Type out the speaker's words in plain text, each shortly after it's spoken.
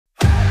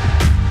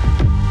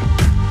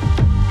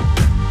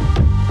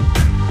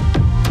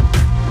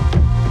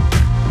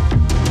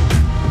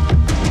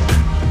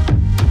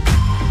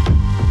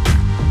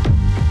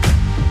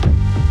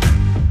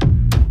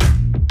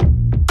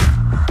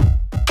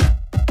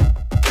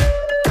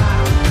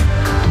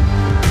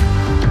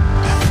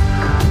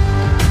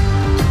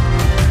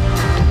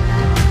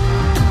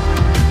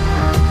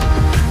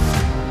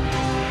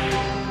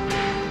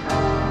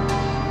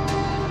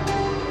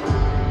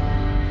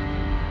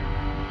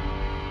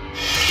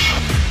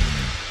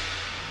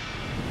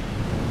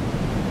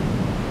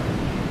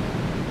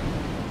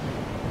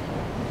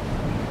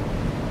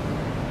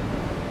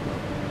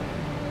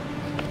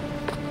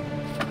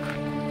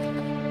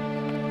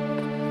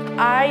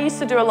I used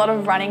to do a lot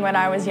of running when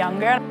I was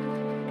younger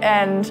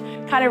and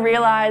kind of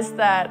realised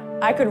that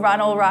I could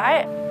run all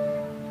right.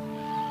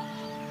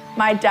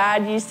 My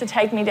dad used to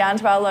take me down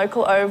to our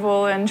local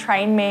oval and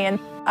train me, and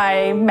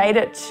I made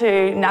it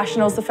to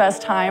nationals the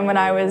first time when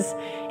I was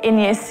in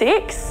year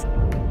 6.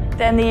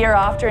 Then the year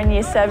after, in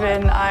year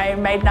 7, I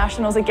made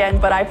nationals again,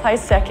 but I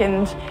placed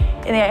second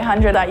in the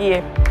 800 that year.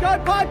 Go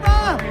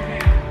Piper!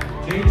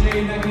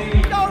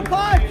 Go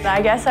Piper! I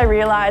guess I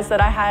realised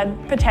that I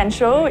had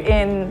potential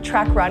in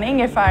track running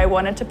if I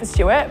wanted to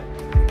pursue it.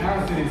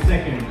 Harrison in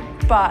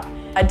second. But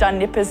I'd done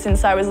nippers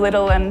since I was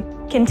little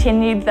and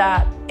continued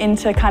that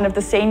into kind of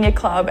the senior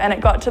club, and it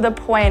got to the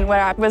point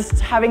where I was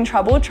having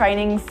trouble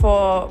training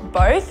for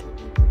both.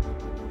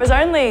 I was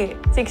only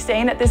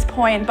 16 at this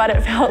point, but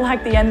it felt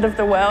like the end of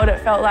the world.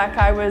 It felt like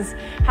I was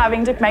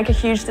having to make a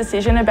huge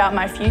decision about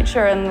my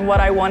future and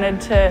what I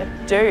wanted to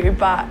do,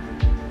 but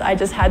I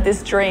just had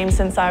this dream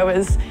since I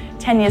was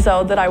 10 years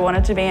old that I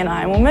wanted to be an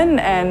Ironwoman,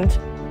 and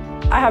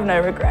I have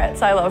no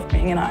regrets. I love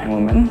being an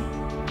Ironwoman.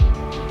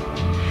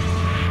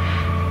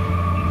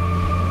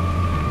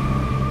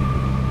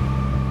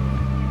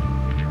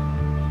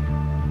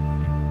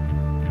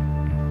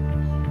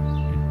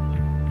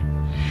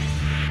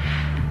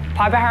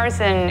 Piper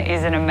Harrison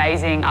is an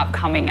amazing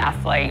upcoming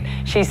athlete.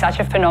 She's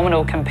such a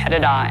phenomenal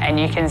competitor, and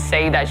you can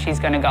see that she's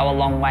going to go a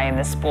long way in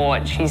the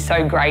sport. She's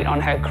so great on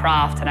her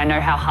craft, and I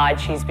know how hard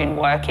she's been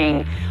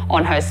working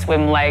on her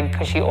swim leg,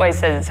 because she always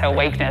says it's her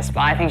weakness, but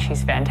I think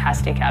she's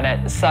fantastic at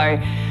it. So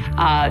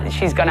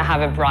she's going to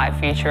have a bright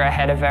future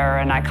ahead of her,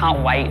 and I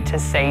can't wait to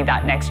see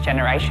that next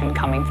generation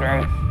coming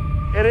through.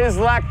 It is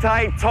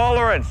lactate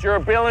tolerance, your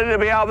ability to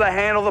be able to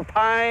handle the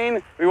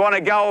pain. We want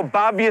to go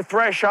above your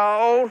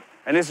threshold.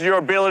 And this is your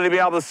ability to be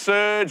able to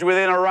surge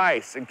within a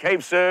race and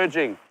keep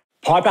surging.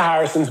 Piper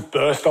Harrison's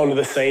burst onto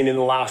the scene in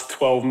the last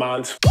 12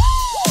 months.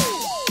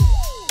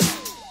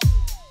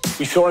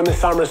 We saw her in the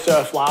Summer of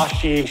Surf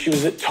last year. She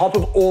was at top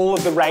of all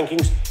of the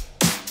rankings.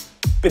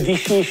 But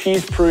this year she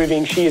is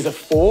proving she is a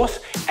force,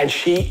 and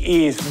she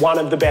is one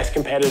of the best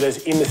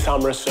competitors in the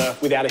Summer of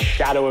Surf without a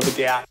shadow of a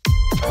doubt.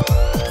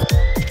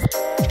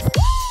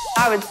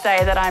 I would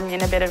say that I'm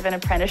in a bit of an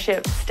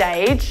apprenticeship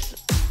stage.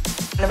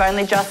 I've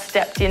only just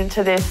stepped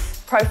into this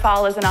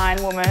profile as an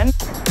Ironwoman.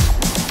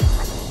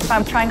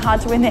 I'm trying hard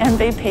to win the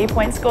MVP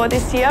point score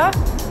this year.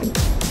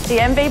 The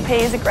MVP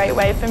is a great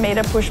way for me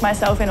to push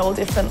myself in all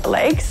different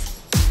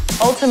legs.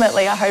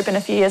 Ultimately, I hope in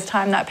a few years'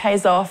 time that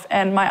pays off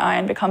and my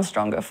iron becomes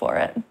stronger for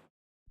it.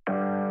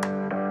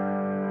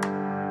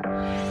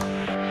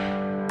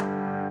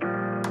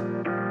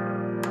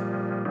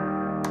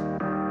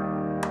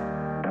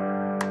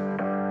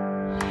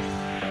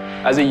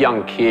 As a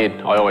young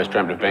kid, I always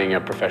dreamt of being a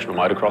professional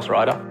motocross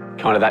rider.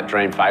 Kind of that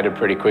dream faded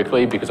pretty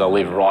quickly because I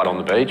live right on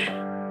the beach.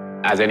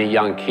 As any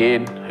young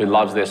kid who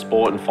loves their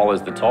sport and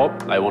follows the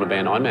top, they want to be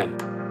an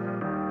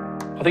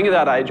Ironman. I think at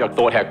that age I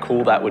thought how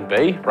cool that would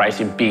be,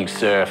 racing big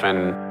surf,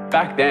 and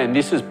back then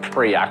this is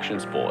pre-action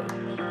sport.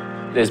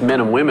 There's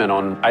men and women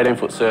on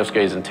 18-foot surf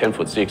skis and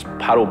 10-foot-6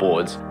 paddle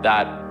boards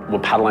that were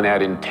paddling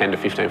out in 10 to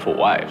 15-foot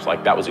waves.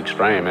 Like, that was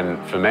extreme,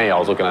 and for me I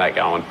was looking at that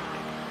going,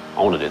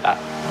 I want to do that.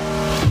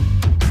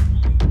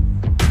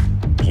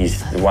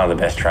 He's one of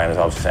the best trainers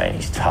I've seen.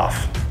 He's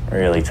tough,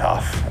 really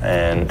tough,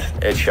 and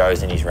it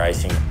shows in his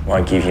racing.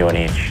 Won't give you an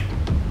inch.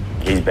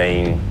 He's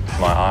been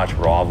my arch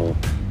rival.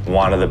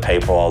 One of the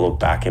people I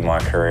look back in my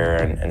career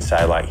and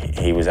say, like,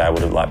 he was able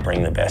to, like,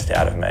 bring the best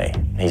out of me.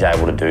 He's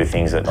able to do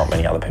things that not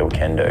many other people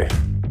can do.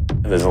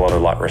 There's a lot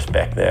of, like,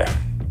 respect there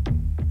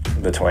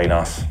between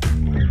us.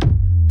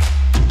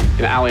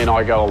 You know, Ali and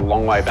I go a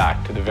long way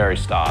back to the very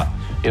start.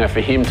 You know,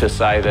 for him to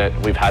say that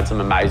we've had some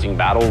amazing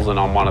battles and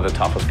I'm one of the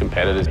toughest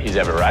competitors he's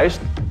ever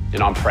raced, you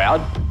know, I'm proud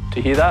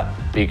to hear that,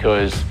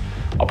 because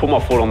I put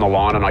my foot on the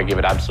line and I give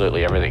it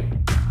absolutely everything.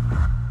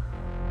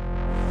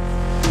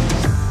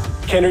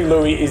 Kendrick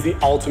Louis is the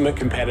ultimate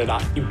competitor.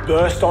 He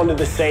burst onto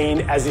the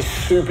scene as this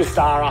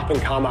superstar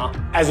up-and-comer,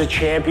 as a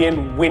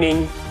champion,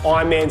 winning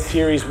Ironman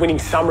series, winning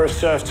Summer of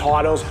Surf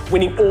titles,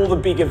 winning all the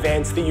big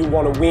events that you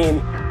want to win.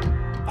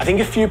 I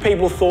think a few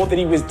people thought that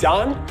he was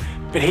done,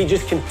 but he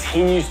just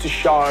continues to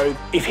show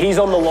if he's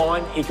on the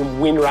line, he can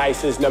win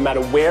races no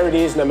matter where it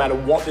is, no matter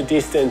what the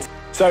distance.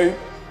 So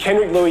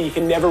Kendrick Louis, you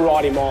can never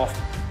write him off.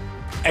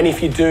 And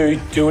if you do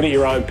it at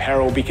your own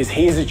peril, because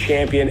he is a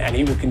champion and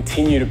he will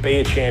continue to be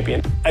a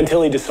champion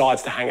until he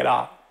decides to hang it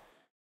up.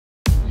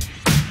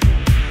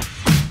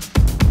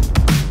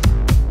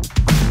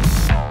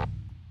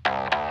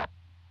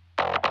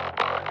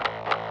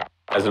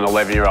 As an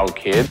 11-year-old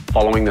kid,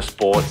 following the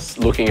sports,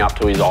 looking up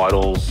to his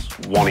idols,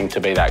 wanting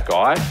to be that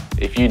guy,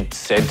 if you'd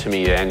said to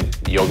me then,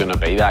 you're going to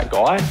be that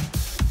guy,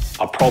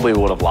 I probably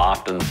would have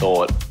laughed and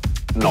thought,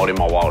 not in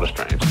my wildest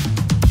dreams.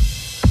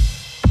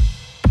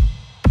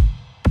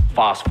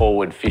 Fast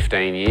forward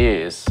 15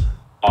 years,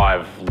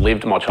 I've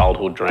lived my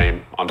childhood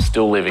dream. I'm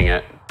still living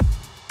it.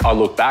 I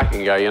look back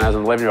and go, you know, as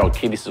an 11-year-old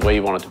kid, this is where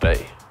you wanted to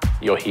be.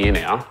 You're here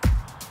now.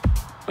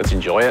 Let's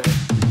enjoy it.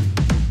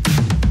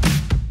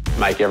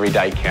 make every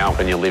day count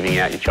when you're living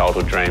out your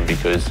childhood dream,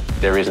 because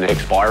there is an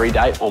expiry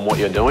date on what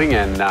you're doing,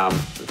 and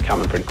it's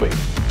coming pretty quick.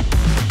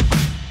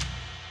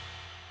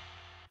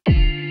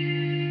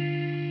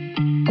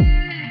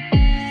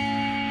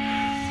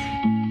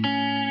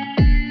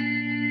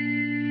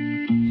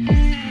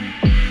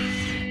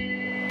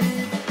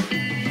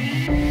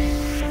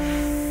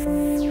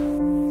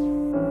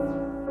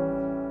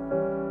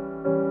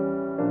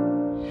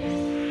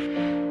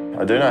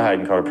 I do know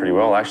Hayden Cotter pretty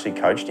well. I actually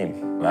coached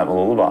him at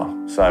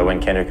Mooloolaba. So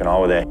when Kendrick and I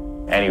were there,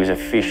 and he was a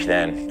fish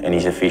then, and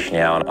he's a fish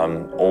now, and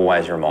I'm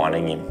always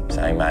reminding him,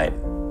 saying, mate,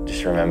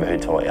 just remember who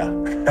taught you.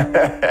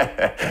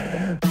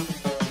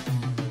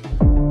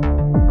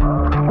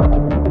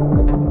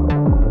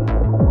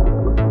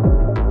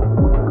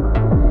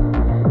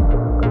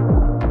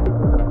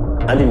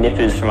 I did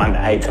nippers from under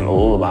 8 to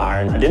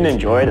Mooloolaba, and I didn't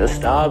enjoy it at the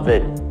start,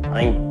 but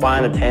I think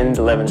by the 10s,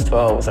 11s,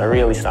 12s, I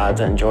really started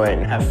to enjoy it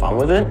and have fun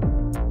with it.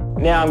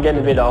 Now I'm getting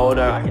a bit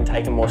older, I can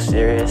take it more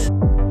serious.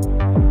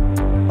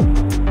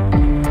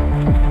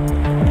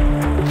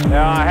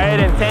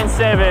 Hayden,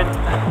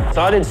 10-7.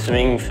 So I did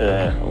swimming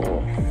for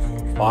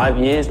 5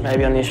 years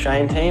maybe on the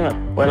Australian team. I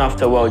went off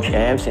to World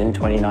Champs in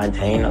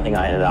 2019. I think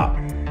I ended up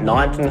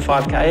 9th in the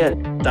 5K.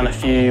 I'd done a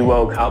few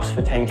World Cups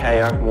for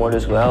 10K open water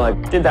as well. I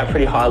did that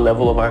pretty high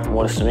level of open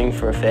water swimming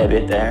for a fair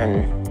bit there,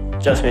 and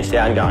just missed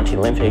out on going to the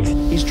Olympics.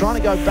 He's trying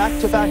to go back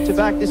to back to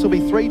back. This will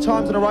be 3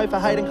 times in a row for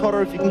Hayden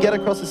Cotter if you can get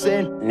across the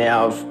sand.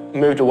 Now I've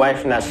moved away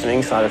from that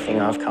swimming side of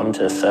things. I've come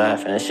to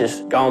surf, and it's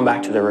just going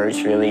back to the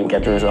roots really and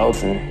get the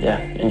results and yeah,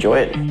 enjoy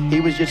it.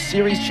 He was your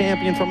series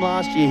champion from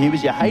last year. He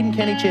was your Hayden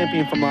Kenny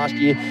champion from last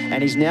year,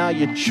 and he's now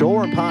your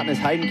Shaw and Partners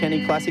Hayden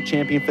Kenny Classic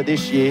champion for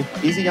this year.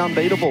 Is he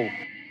unbeatable?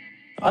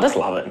 I just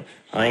love it.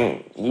 I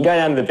mean, you go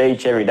down to the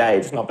beach every day,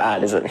 it's not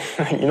bad, is it?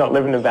 You're not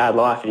living a bad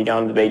life if you go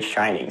on the beach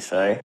training,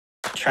 so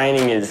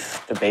training is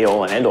the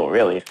be-all and end-all,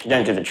 really. If you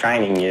don't do the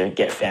training, you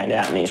get found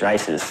out in these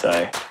races,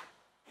 so.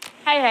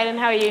 Hey Hayden,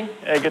 how are you?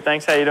 Yeah, good,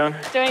 thanks. How you doing?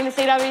 Doing the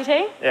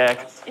CWT?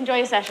 Yeah. Enjoy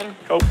your session.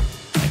 Cool.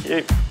 Thank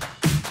you.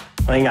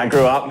 I think I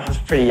grew up, I was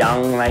pretty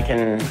young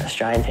making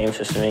Australian teams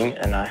for swimming,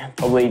 and I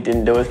probably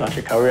didn't do as much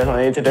recovery as I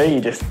needed to do. You're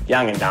just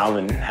young and dumb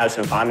and have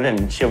some fun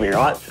and she'll be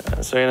right.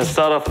 So we're going to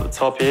start off at the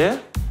top here.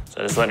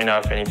 So just let me know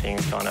if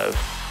anything's kind of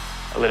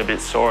a little bit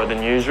sorer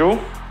than usual.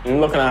 And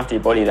looking after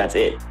your body, that's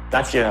it.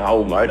 That's your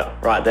whole motor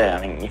right there.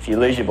 I mean, if you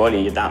lose your body,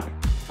 you're done.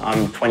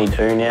 I'm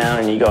 22 now,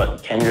 and you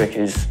got Kendrick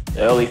who's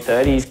early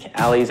 30s,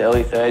 Ali's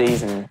early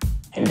 30s, and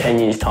in 10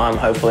 years' time,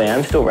 hopefully,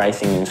 I'm still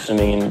racing and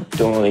swimming and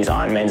doing all these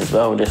Ironmans as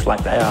well, just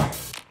like they are.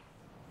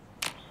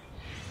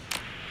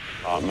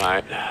 Oh,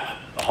 mate,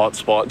 the hot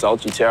spot,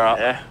 Dolce-Terra.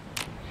 Yeah,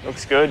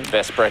 looks good.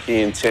 Best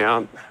brekkie in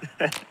town.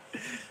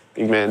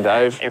 Big man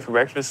Dave. In for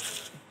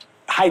breakfast.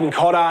 Hayden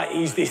Cotter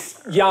is this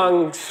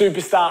young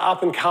superstar,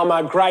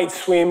 up-and-comer, great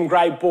swim,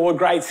 great board,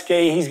 great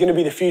ski. He's going to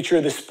be the future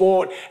of the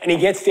sport. And he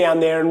gets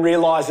down there and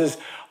realises,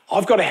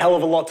 I've got a hell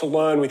of a lot to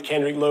learn with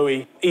Kendrick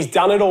Louis. He's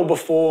done it all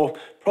before,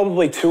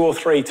 probably 2 or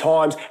 3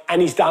 times,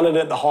 and he's done it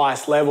at the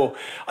highest level.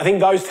 I think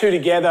those two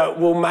together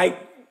will make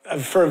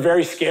for a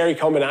very scary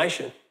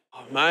combination.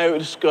 Mate, we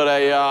just got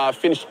a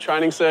finished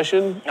training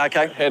session.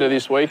 Okay. Ahead of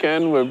this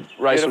weekend. We're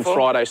racing Beautiful.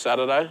 Friday,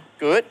 Saturday.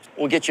 Good.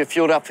 We'll get you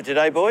fueled up for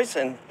today, boys.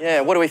 And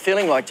yeah, what are we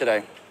feeling like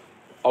today?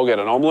 I'll get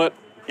an omelette.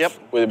 Yep.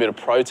 With a bit of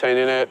protein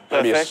in it.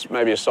 Perfect.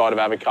 Maybe a side of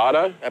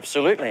avocado.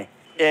 Absolutely.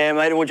 Yeah,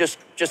 mate, we'll just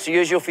the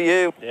usual for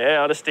you.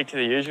 Yeah, I'll just stick to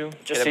the usual.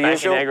 Just get the a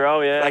usual? bacon egg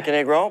roll, yeah. Bacon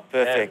egg roll?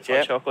 Perfect, yeah.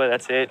 Yeah. Hot chocolate,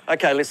 that's it.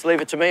 Okay, let's leave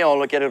it to me.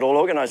 I'll get it all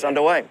organised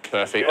underway.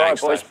 Perfect, All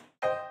thanks, right, boys.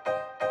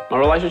 Dave. My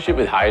relationship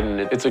with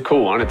Hayden, it's a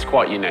cool one. It's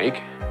quite unique.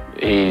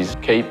 He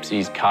keeps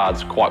his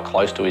cards quite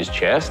close to his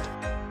chest.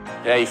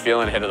 How are you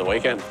feeling ahead of the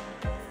weekend?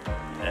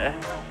 Yeah,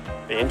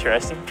 be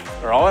interesting.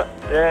 All right?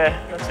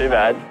 Yeah, not too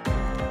bad.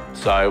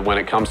 So when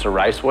it comes to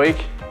race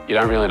week, you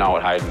don't really know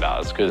what Hayden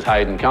does, because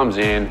Hayden comes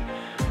in,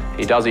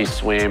 he does his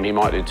swim, he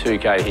might do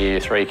 2K here,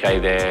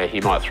 3K there,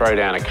 he might throw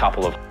down a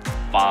couple of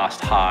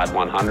fast, hard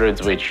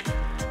 100s, which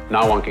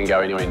no one can go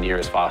anywhere near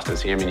as fast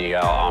as him, and you go,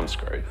 oh, I'm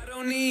screwed. I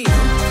don't need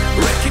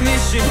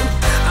recognition,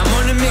 I'm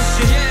on a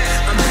mission,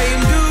 I'm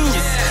paying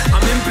dues,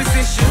 I'm in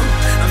position,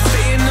 I'm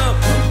staying up,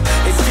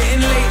 it's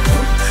getting late,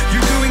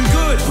 you're doing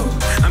good,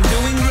 I'm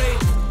doing great.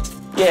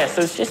 Yeah,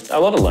 so it's just a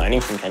lot of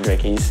learning from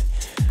Kendrick. He's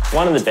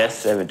one of the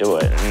best to ever do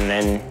it. And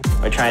then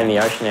we train the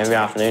ocean every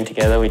afternoon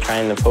together. We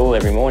train the pool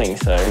every morning.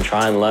 So I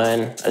try and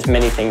learn as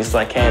many things as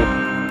I can.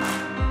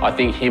 I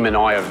think him and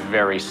I are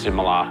very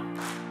similar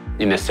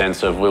in the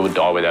sense of we would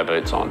die with our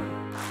boots on.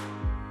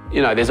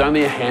 You know, there's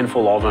only a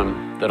handful of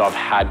them that I've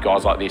had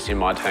guys like this in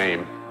my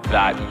team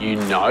that you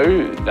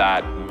know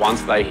that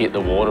once they hit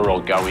the water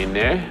or go in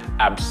there,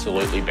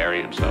 absolutely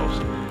bury themselves.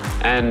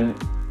 And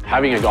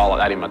having a guy like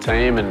that in my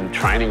team and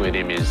training with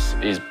him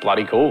is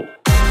bloody cool.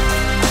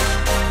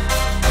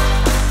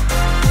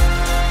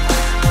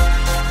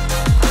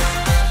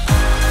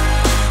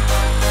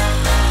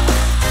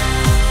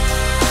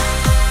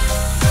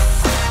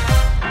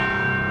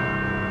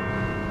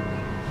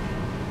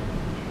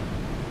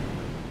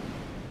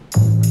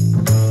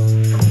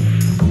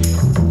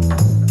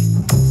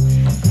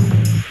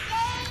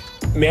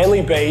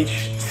 Manly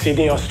Beach,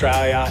 Sydney,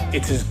 Australia,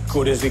 it's as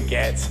good as it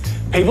gets.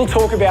 People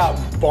talk about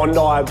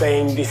Bondi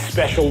being this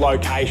special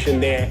location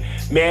there.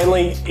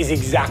 Manly is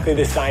exactly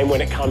the same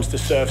when it comes to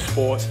surf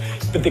sports,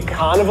 but the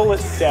carnival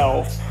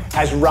itself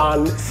has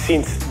run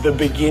since the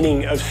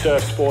beginning of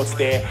surf sports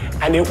there,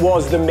 and it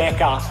was the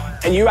Mecca.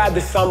 And you add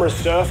the summer of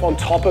surf on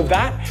top of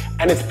that,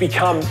 and it's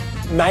become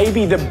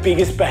maybe the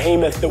biggest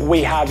behemoth that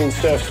we have in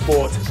surf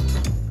sports.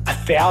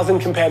 1,000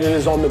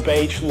 competitors on the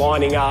beach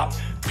lining up,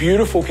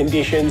 beautiful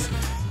conditions,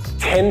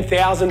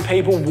 10,000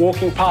 people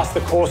walking past the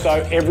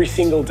Corso every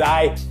single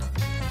day.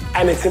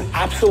 And it's an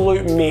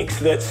absolute mix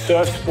that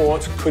surf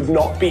sports could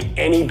not be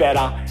any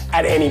better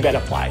at any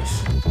better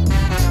place.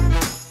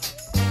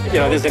 You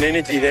know, there's an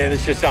energy there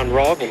that's just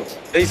unrivaled.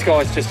 These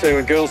guys just do,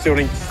 and girls do an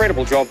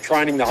incredible job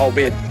training the whole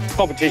bit.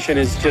 Competition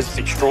is just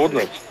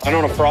extraordinary. And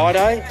on a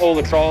Friday, all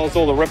the trials,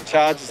 all the rip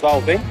charges, the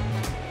whole thing,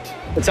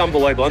 it's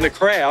unbelievable. And the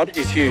crowd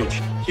is huge,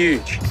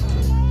 huge.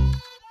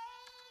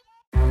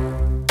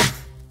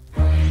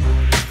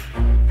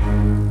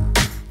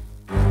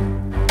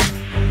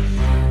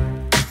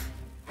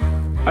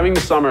 Having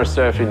the summer of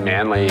surf in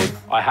Manly,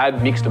 I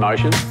had mixed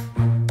emotions.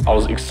 I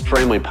was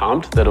extremely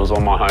pumped that it was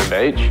on my home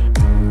beach.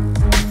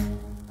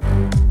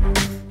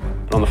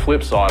 But on the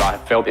flip side, I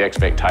felt the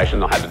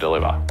expectation I had to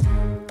deliver.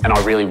 And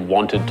I really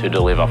wanted to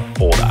deliver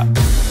for that.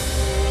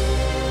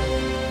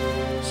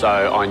 So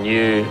I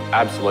knew,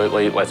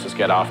 absolutely, let's just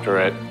get after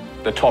it.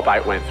 The top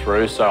 8 went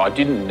through, so I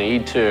didn't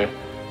need to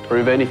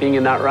prove anything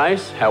in that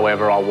race.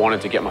 However, I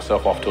wanted to get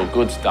myself off to a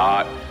good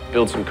start,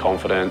 build some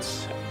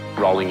confidence,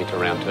 rolling into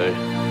round 2.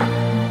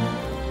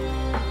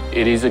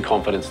 It is a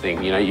confidence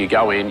thing. You know, you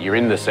go in, you're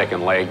in the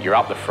second leg, you're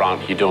up the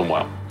front, you're doing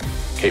well.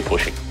 Keep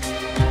pushing.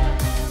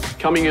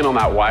 Coming in on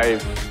that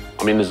wave,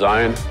 I'm in the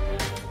zone,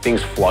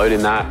 things float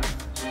in that.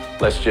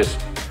 Let's just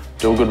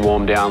do a good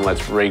warm down,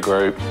 let's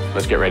regroup,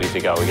 let's get ready to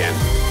go again.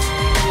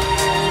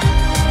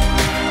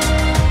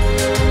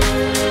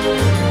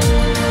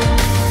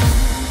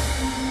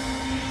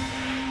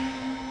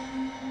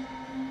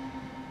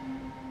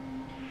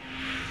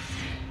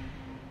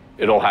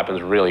 It all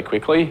happens really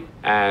quickly,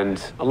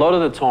 and a lot of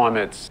the time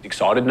it's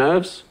excited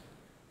nerves.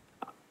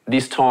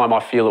 This time I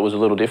feel it was a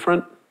little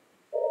different.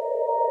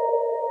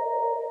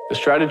 The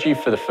strategy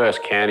for the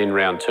first can in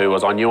round 2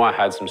 was I knew I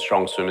had some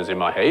strong swimmers in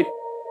my heat,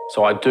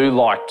 so I do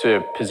like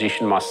to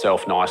position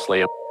myself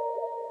nicely.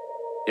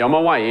 Yeah, on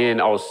my way in,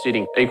 I was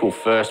sitting equal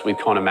first with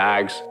Connor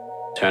Maggs,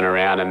 turn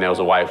around and there was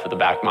a wave for the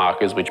back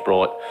markers which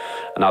brought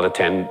another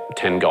 10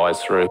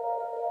 guys through.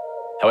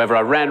 However,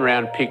 I ran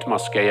around, picked my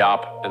ski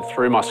up and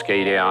threw my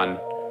ski down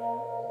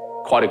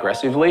quite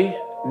aggressively,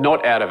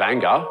 not out of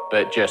anger,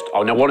 but just I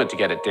wanted to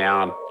get it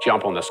down,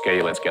 jump on the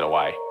ski, let's get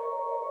away.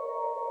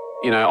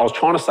 You know, I was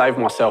trying to save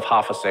myself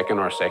half a second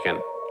or a second,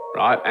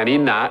 right? And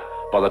in that,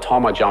 by the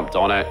time I jumped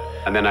on it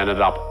and then ended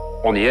up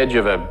on the edge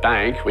of a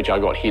bank, which I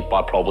got hit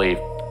by probably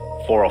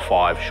 4 or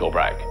 5 shore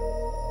break.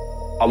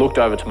 I looked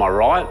over to my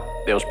right,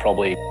 there was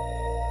probably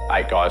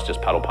 8 guys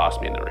just paddled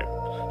past me in the rim.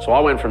 So I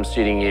went from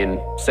sitting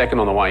in second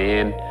on the way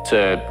in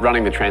to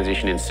running the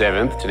transition in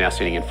 7th to now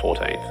sitting in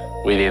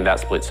 14th within that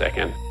split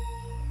second.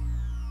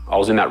 I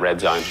was in that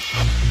red zone.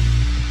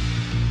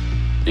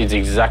 It's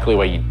exactly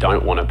where you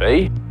don't want to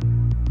be.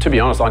 To be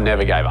honest, I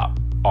never gave up.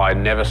 I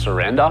never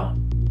surrender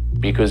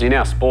because in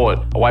our sport,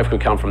 a wave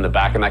could come from the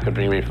back and that could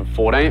bring me from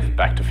 14th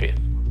back to 5th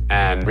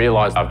and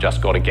realised I've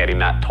just got to get in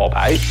that top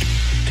 8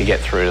 to get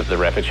through to the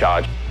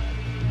repechage.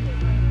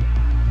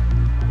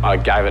 I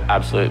gave it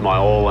absolute my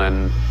all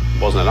and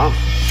wasn't enough.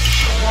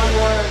 One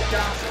word,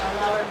 Gus, I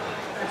love it.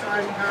 That's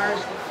Hayden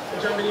Parish.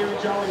 Jumping in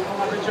with Jolie.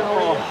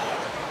 Jolie.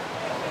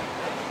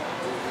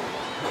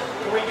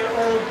 We get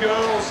all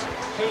girls,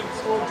 heaps,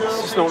 all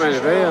girls. It's not meant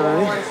to be, I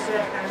think. Always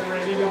set and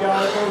ready to go.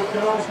 All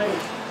girls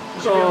heaps.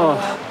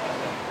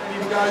 Ready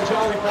to go,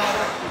 Jolie.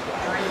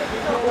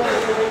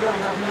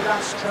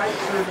 Straight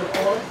through the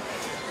floor.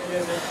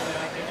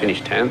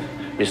 Finished 10th,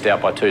 missed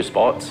out by 2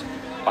 spots.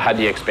 I had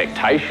the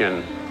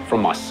expectation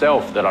from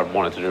myself that I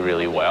wanted to do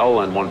really well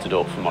and wanted to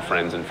do it for my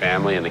friends and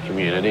family and the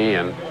community,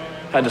 and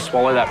had to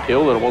swallow that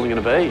pill that it wasn't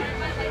going to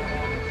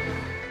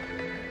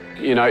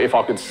be. You know, if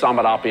I could sum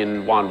it up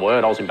in one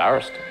word, I was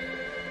embarrassed.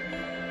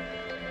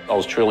 I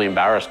was truly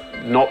embarrassed,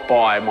 not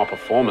by my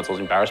performance, I was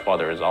embarrassed by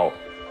the result.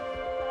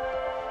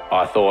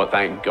 I thought,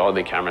 thank God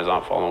the cameras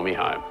aren't following me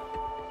home.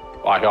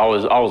 Like, I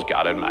was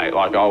gutted, mate.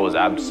 Like, I was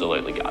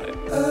absolutely gutted.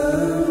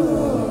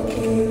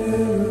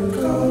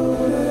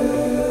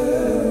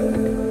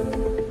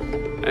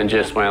 And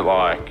just went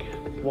like,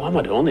 why am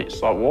I doing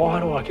this? Like, why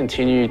do I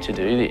continue to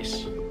do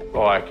this?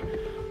 Like,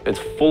 it's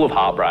full of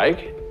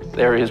heartbreak.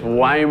 There is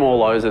way more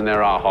lows than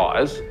there are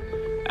highs.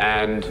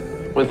 And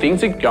when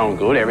things are going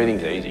good,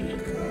 everything's easy.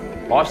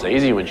 Life's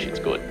easy when shit's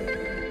good.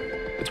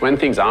 It's when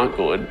things aren't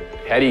good,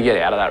 how do you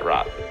get out of that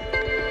rut?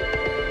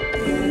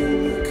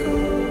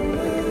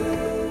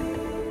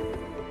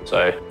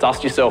 So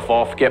dust yourself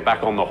off, get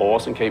back on the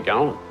horse and keep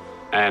going.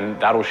 And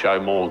that'll show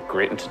more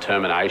grit and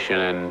determination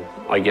and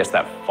I guess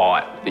that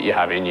fight that you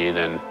have in you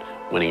than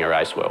winning a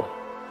race well.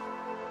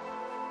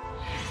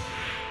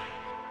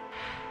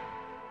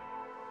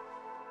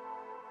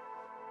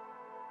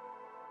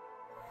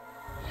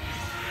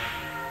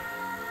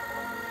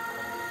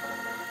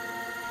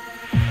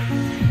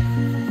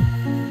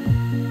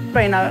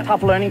 been a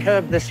tough learning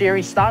curve, the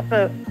series start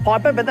for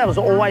Piper, but that was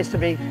always to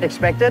be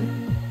expected.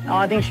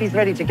 I think she's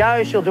ready to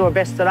go. She'll do her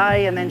best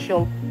today, and then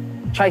she'll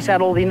chase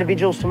out all the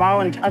individuals tomorrow,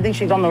 and I think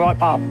she's on the right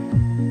path.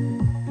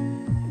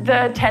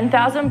 The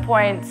 10,000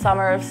 point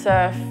Summer of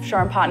Surf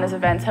Shaw and Partners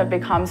events have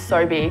become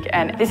so big,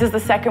 and this is the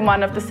second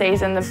one of the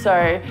season,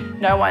 so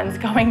no one's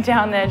going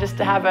down there just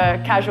to have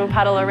a casual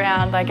paddle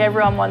around. Like,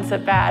 everyone wants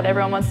it bad,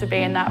 everyone wants to be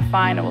in that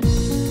final.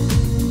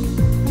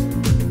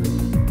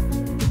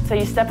 So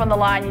you step on the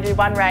line, you do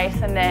one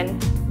race, and then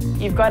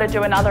you've got to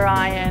do another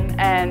iron,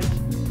 and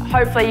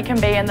hopefully you can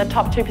be in the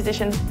top 2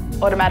 positions,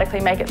 automatically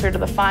make it through to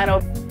the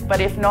final.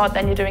 But if not,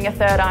 then you're doing a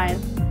 3rd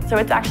iron. So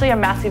it's actually a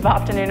massive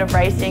afternoon of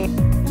racing.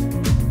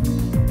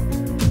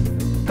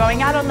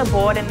 Going out on the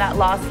board in that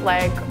last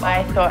leg,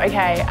 I thought,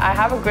 okay, I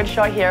have a good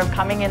shot here of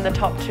coming in the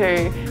top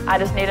 2. I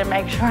just need to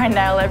make sure I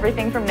nail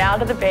everything from now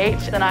to the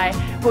beach. Then I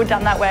pulled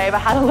down that wave. I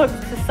had to look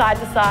side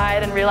to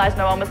side and realised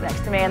no one was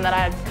next to me, and then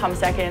I had come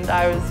second.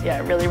 I was,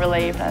 really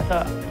relieved. I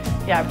thought,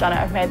 I've done it.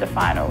 I've made the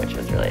final, which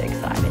was really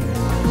exciting.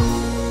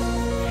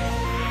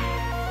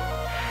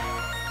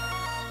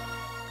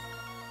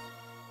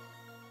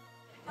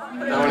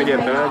 I don't want to get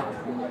burned.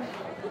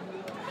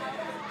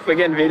 If we're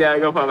getting video, I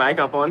got my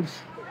makeup on.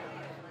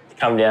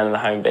 Come down to the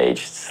home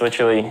beach. It's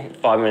literally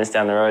 5 minutes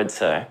down the road,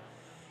 so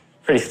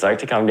pretty stoked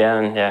to come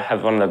down and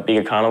have one of the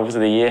bigger carnivals of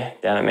the year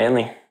down at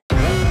Manly.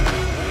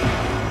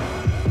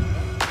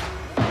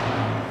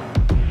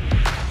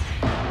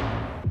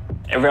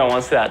 Everyone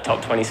wants that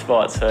top 20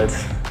 spot, so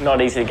it's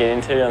not easy to get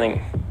into. I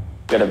think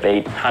you've got to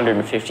beat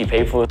 150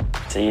 people,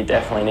 so you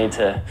definitely need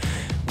to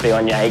be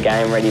on your A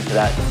game, ready for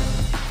that.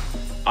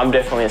 I'm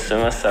definitely a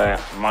swimmer, so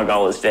my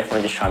goal is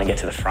definitely just trying to get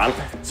to the front.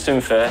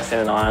 Swim first in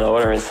an iron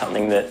order is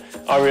something that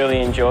I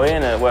really enjoy,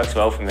 and it works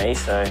well for me,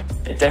 so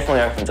it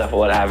definitely opens up a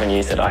lot of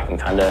avenues that I can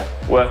kind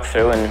of work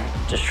through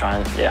and just try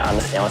and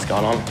understand what's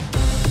going on.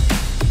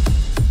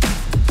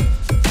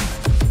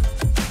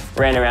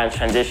 Ran around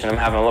transition, I'm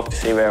having a look to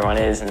see where everyone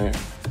is, and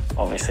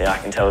obviously I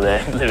can tell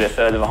they're a little bit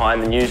further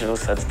behind than usual,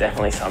 so it's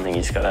definitely something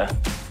you just got to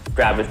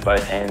grab with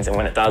both hands, and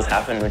when it does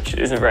happen, which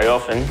isn't very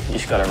often, you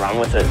just got to run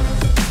with it.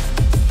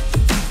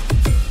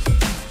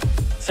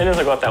 As soon as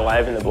I got that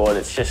wave in the board,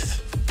 it's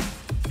just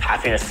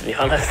happiness, to be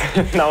honest,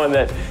 knowing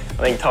that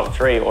I think top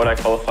 3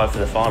 auto-qualified for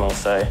the final,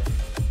 so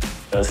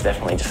it was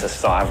definitely just a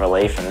sigh of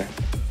relief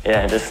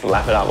and just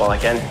lap it up while I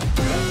can.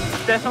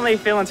 Definitely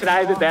feeling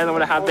today a bit better than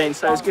what I have been,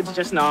 so it's good to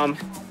just know I'm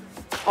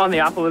on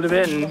the up a little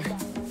bit, and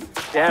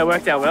it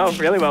worked out well,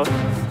 really well.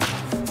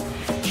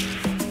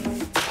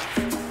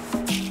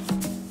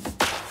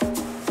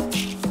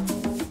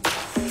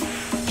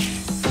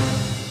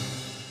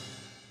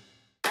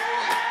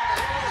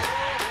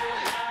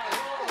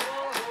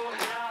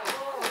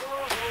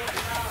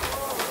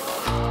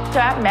 So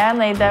at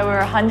Manly, there were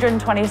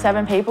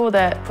 127 people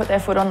that put their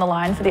foot on the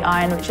line for the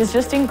iron, which is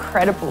just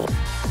incredible.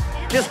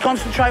 Just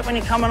concentrate when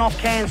you're coming off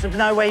cans and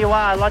know where you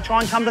are. Like,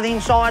 try and come to the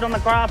inside on the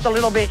craft a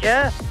little bit,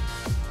 yeah?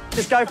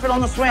 Just go for it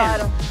on the swim.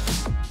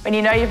 When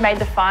you know you've made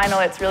the final,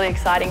 it's really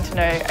exciting to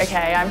know,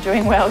 okay, I'm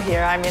doing well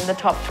here. I'm in the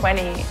top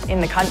 20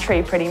 in the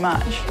country, pretty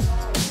much.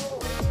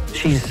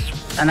 She's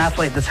an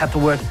athlete that's had to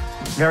work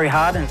very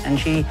hard, and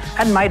she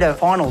hadn't made a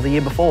final the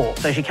year before.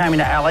 So she came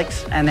into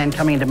Alex, and then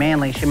coming into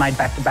Manly, she made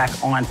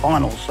back-to-back iron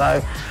finals. So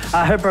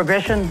her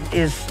progression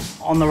is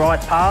on the right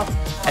path.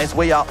 As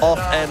we are off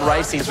and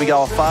racing, as we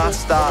go a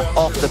fast start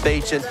off the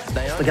beach. And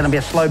it's going to be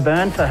a slow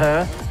burn for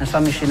her, and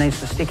something she needs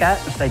to stick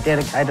at and stay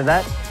dedicated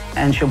at,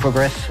 and she'll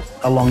progress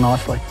along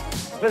nicely.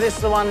 But this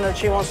is the one that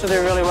she wants to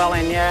do really well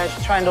in,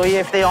 She's trained all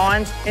year for the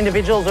irons.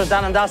 Individuals are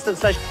done and dusted,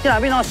 so,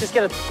 it'd be nice to just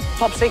get a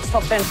top 6,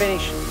 top 10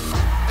 finish.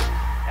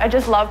 I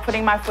just love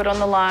putting my foot on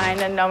the line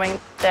and knowing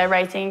they're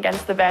racing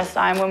against the best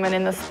iron women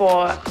in the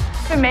sport.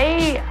 For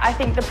me, I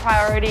think the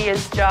priority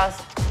is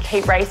just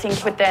keep racing,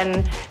 but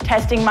then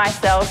testing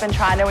myself and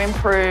trying to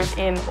improve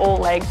in all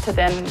legs to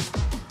then,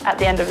 at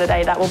the end of the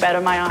day, that will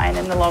better my iron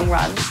in the long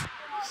run.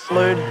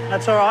 Slude,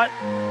 that's all right.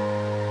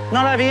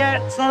 Not over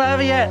yet, it's not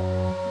over yet.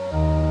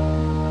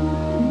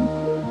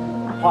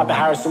 Piper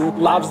Harrison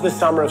loves the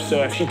summer of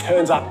surf. She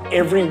turns up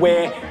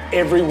everywhere,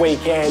 every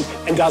weekend,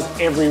 and does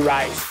every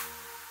race.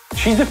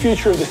 She's the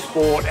future of the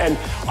sport, and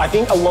I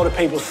think a lot of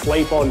people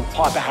sleep on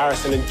Piper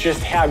Harrison and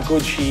just how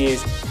good she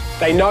is.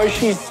 They know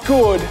she's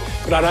good,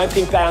 but I don't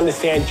think they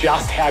understand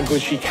just how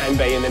good she can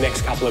be in the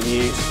next couple of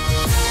years.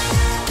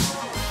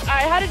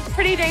 I had a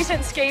pretty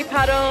decent ski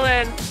paddle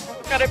and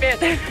got a bit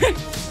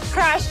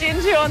crashed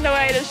into on the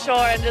way to shore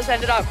and just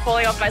ended up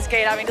falling off my ski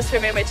and having to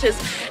swim in, which is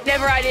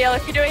never ideal.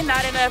 If you're doing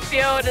that in a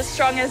field as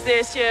strong as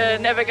this, you're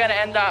never going to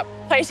end up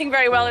placing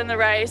very well in the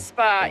race,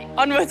 but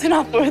onwards and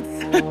upwards.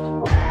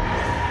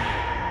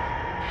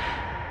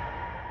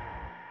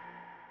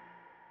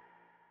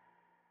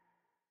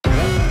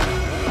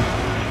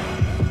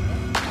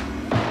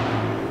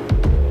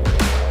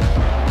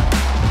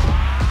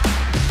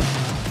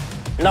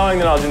 Knowing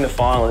that I was in the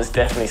final is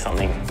definitely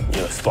something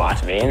you aspire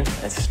to be in.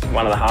 It's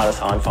one of the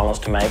hardest iron finals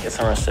to make at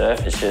Summer of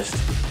Surf. It's just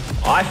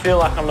I feel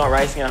like I'm not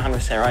racing at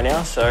 100% right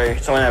now, so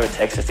someone over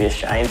texted the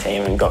Australian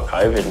team and got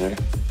COVID and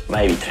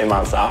maybe 2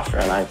 months after,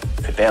 and I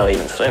could barely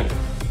even swim.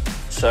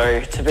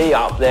 So to be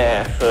up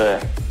there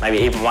for maybe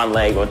even 1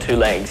 leg or 2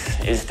 legs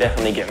is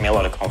definitely giving me a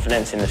lot of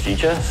confidence in the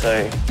future.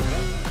 So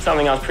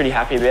something I was pretty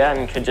happy about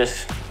and could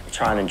just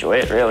try and enjoy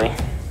it, really.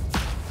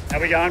 How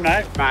we going,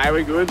 mate? Mate,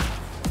 we good.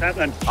 What's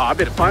happening? Oh, a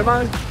bit of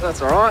FOMO,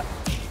 that's all right.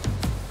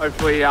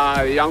 Hopefully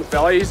the young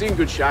fella, he's in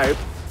good shape.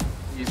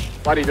 He's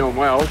bloody doing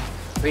well.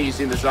 I think he's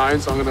in the zone,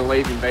 so I'm going to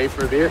leave him be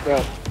for a bit.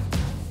 But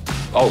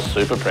I was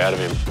super proud of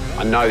him.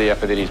 I know the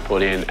effort that he's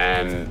put in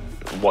and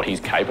what he's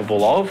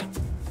capable of.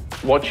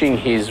 Watching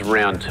his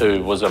round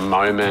 2 was a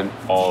moment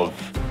of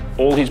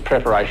all his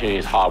preparation and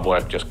his hard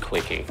work just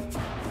clicking.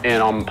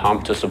 And I'm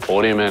pumped to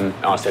support him, and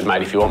I said,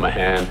 mate, if you want my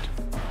hand,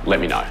 let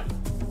me know.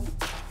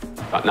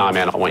 But no,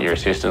 man, I want your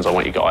assistance, I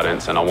want your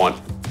guidance, and I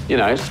want, you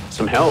know,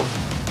 some help.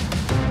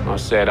 I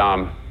said,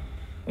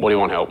 what do you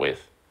want help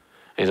with?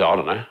 He said, I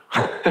don't know.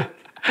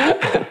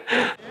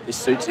 this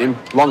suits him.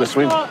 Longer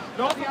swim.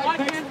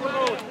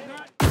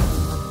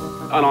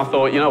 And I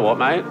thought, you know what,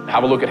 mate?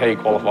 Have a look at how you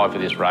qualified for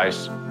this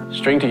race.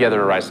 String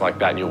together a race like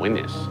that and you'll win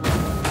this.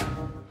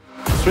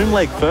 Swim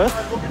leg first.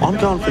 I'm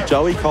going for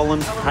Joey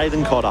Collins,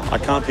 Hayden Cotter. I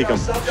can't pick him.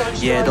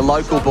 Yeah, the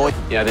local boy.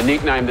 You know, the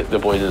nickname that the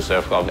boys in the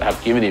surf club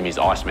have given him is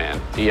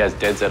Iceman. He has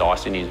dead set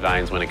ice in his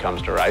veins when it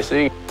comes to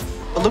racing.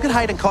 But look at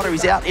Hayden Cotter.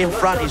 He's out in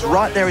front. He's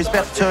right there. He's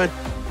about to turn.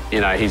 You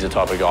know, he's the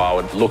type of guy I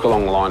would look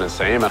along the line and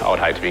see him, and I would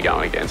hate to be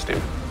going against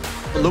him.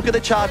 Look at the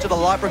charge of the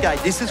Light Brigade.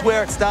 This is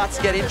where it starts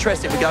to get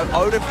interesting. We go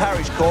Odin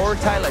Parrish, Cora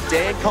Taylor,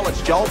 Dan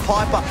Collins, Joel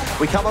Piper.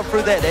 We come up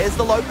through there. There's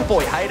the local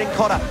boy, Hayden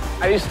Cotter.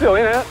 And he's still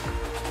in it.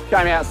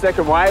 Came out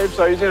second wave,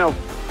 so he's in a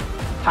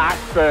pack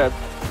for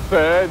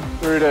 3rd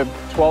through to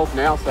 12th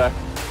now, so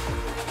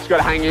just got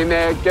to hang in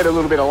there, get a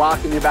little bit of luck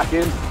and you're back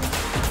in.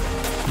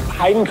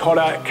 Hayden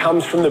Cotter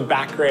comes from the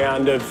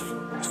background of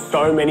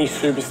so many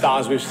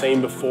superstars we've seen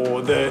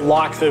before, the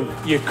likes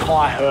of your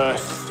Kai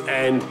Hurst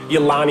and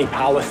your Lani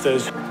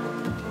Palisters.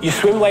 Your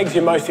swim leg's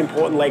your most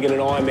important leg in an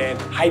Ironman.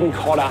 Hayden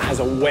Cotter has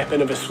a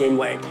weapon of a swim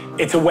leg.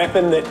 It's a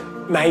weapon that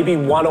maybe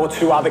 1 or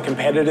 2 other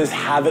competitors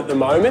have at the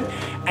moment,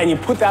 and you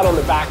put that on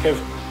the back of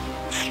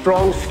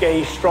strong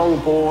ski, strong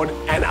board,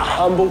 and a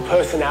humble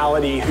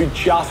personality who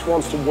just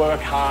wants to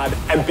work hard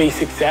and be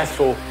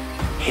successful.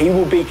 He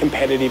will be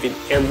competitive in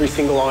every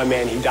single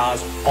Ironman he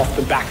does off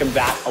the back of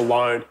that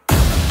alone.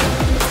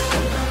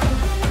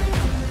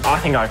 I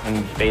think I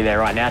can be there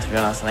right now, to be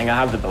honest. I think I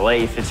have the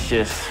belief. It's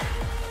just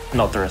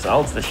not the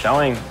results that's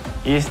showing.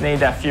 You just need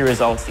that few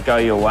results to go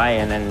your way,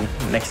 and then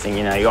next thing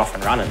you know, you're off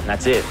and running, and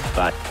that's it.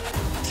 But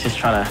it's just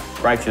trying to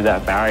break through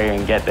that barrier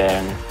and get there,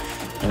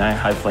 and, you know,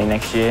 hopefully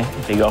next year,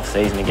 big off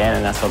season again,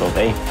 and that's what it'll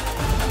be.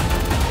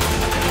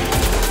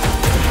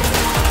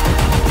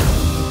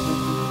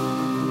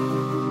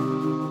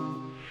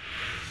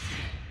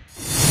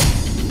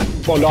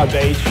 Bondi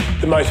Beach,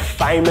 the most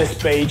famous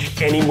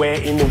beach anywhere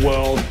in the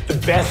world, the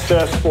best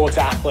surf sports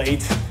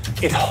athletes.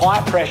 It's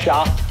high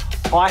pressure,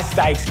 high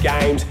stakes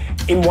games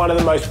in one of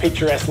the most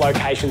picturesque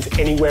locations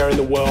anywhere in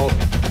the world.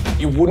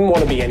 You wouldn't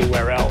want to be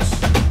anywhere else.